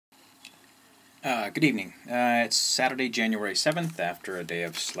Good evening. It's Saturday, January 7th, after a day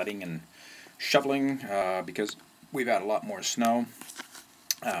of sledding and shoveling because we've had a lot more snow.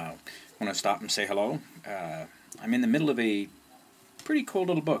 I want to stop and say hello. I'm in the middle of a pretty cool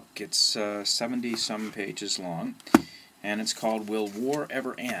little book. It's 70-some pages long, and it's called Will War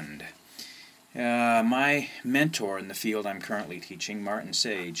Ever End? My mentor in the field I'm currently teaching, Martin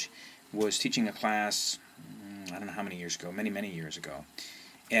Sage, was teaching a class, I don't know how many years ago, many years ago,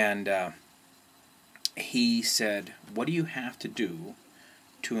 and he said, what do you have to do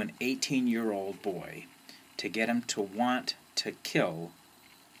to an 18-year-old boy to get him to want to kill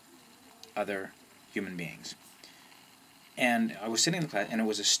other human beings? And I was sitting in the class, and it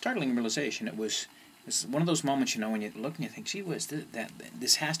was a startling realization. It was one of those moments, when you look and you think, gee whiz,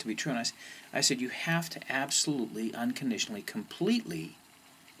 this has to be true. And I said, you have to absolutely, unconditionally, completely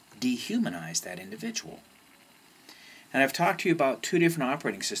dehumanize that individual. And I've talked to you about two different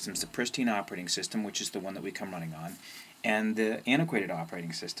operating systems, the pristine operating system, which is the one that we come running on, and the antiquated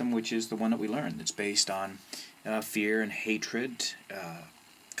operating system, which is the one that we learned. It's based on fear and hatred,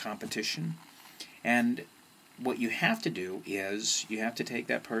 competition. And what you have to do is you have to take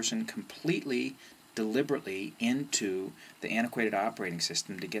that person completely, deliberately into the antiquated operating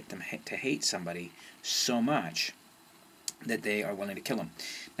system to get them to hate somebody so much that they are willing to kill them.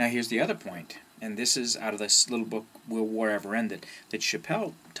 Now here's the other point, and this is out of this little book, Will War Ever End, that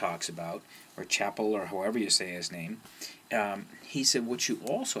Chappelle talks about, or Chappell, or however you say his name. He said what you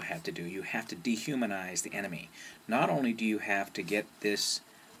also have to do, you have to dehumanize the enemy. Not only do you have to get this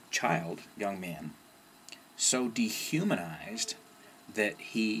child, young man, so dehumanized that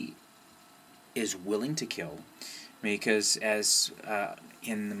he is willing to kill, because as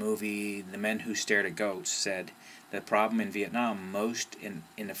in the movie The Men Who Stared at Goats said, the problem in Vietnam,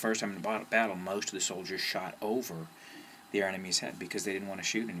 in the first time in the battle, most of the soldiers shot over their enemy's head because they didn't want to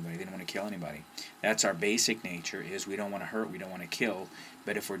shoot anybody, they didn't want to kill anybody. That's our basic nature, is we don't want to hurt, we don't want to kill,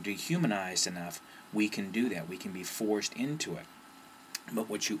 but if we're dehumanized enough, we can do that, we can be forced into it. But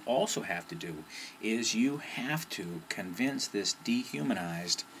what you also have to do is you have to convince this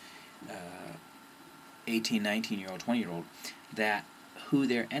dehumanized 18, 19-year-old, 20-year-old that who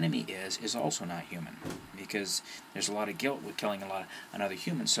their enemy is also not human, because there's a lot of guilt with killing another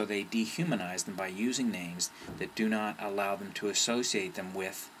human, so they dehumanize them by using names that do not allow them to associate them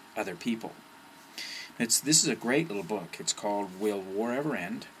with other people. This is a great little book. It's called Will War Ever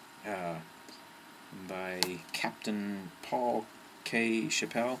End? By Captain Paul K.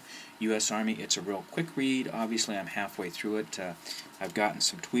 Chappell, U.S. Army. It's a real quick read. Obviously, I'm halfway through it. I've gotten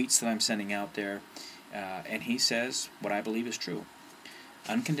some tweets that I'm sending out there, and he says what I believe is true.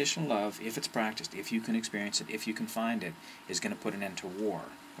 Unconditional love, if it's practiced, if you can experience it, if you can find it, is going to put an end to war.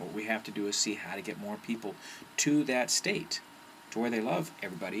 What we have to do is see how to get more people to that state, to where they love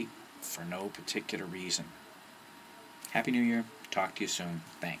everybody for no particular reason. Happy New Year. Talk to you soon.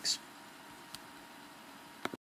 Thanks.